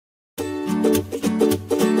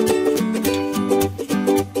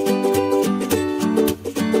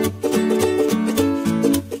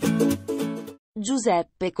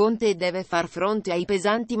Giuseppe Conte deve far fronte ai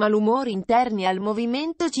pesanti malumori interni al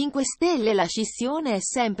Movimento 5 Stelle. La scissione è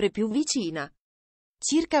sempre più vicina.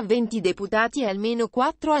 Circa 20 deputati e almeno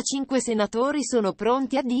 4 a 5 senatori sono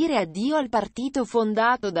pronti a dire addio al partito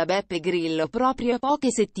fondato da Beppe Grillo proprio a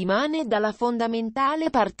poche settimane dalla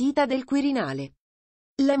fondamentale partita del Quirinale.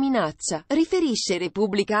 La minaccia, riferisce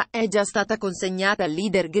Repubblica, è già stata consegnata al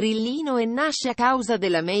leader grillino e nasce a causa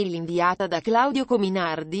della mail inviata da Claudio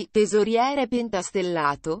Cominardi, tesoriere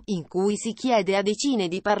pentastellato, in cui si chiede a decine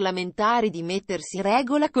di parlamentari di mettersi in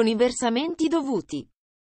regola con i versamenti dovuti.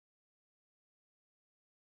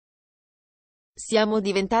 Siamo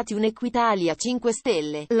diventati un'Equitalia 5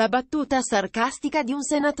 Stelle, la battuta sarcastica di un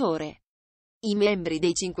senatore. I membri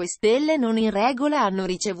dei 5 Stelle non in regola hanno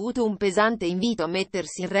ricevuto un pesante invito a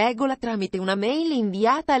mettersi in regola tramite una mail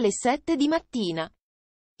inviata alle 7 di mattina.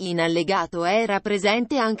 In allegato era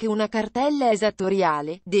presente anche una cartella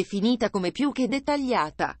esattoriale, definita come più che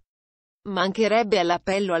dettagliata. Mancherebbe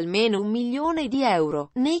all'appello almeno 1 milione di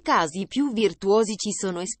euro. Nei casi più virtuosi ci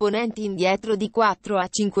sono esponenti indietro di 4 a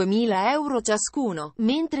 5.000 euro ciascuno,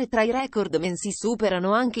 mentre tra i record mensi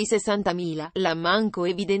superano anche i 60.000, l'ammanco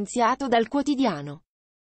evidenziato dal quotidiano.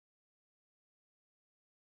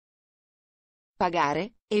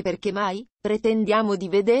 Pagare? E perché mai? Pretendiamo di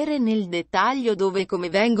vedere nel dettaglio dove e come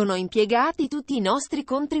vengono impiegati tutti i nostri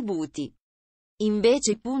contributi.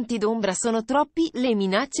 Invece i punti d'ombra sono troppi, le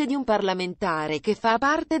minacce di un parlamentare che fa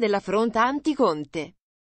parte della fronda anti-Conte.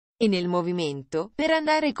 E nel Movimento, per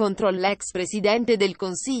andare contro l'ex presidente del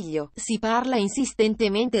Consiglio, si parla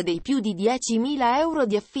insistentemente dei più di 10.000 euro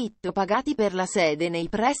di affitto pagati per la sede nei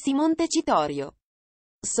pressi Montecitorio.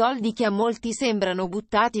 Soldi che a molti sembrano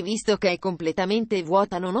buttati visto che è completamente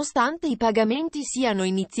vuota nonostante i pagamenti siano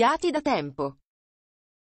iniziati da tempo.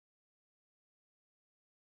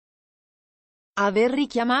 Aver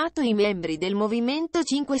richiamato i membri del Movimento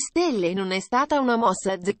 5 Stelle non è stata una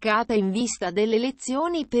mossa azzeccata in vista delle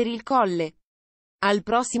elezioni per il Colle al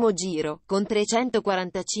prossimo giro, con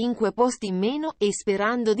 345 posti in meno, e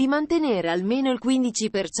sperando di mantenere almeno il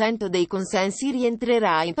 15% dei consensi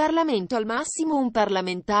rientrerà in Parlamento al massimo un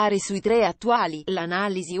parlamentare sui 3 attuali,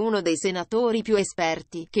 l'analisi uno dei senatori più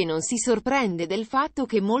esperti, che non si sorprende del fatto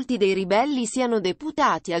che molti dei ribelli siano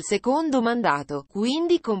deputati al secondo mandato,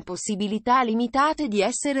 quindi con possibilità limitate di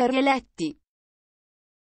essere rieletti.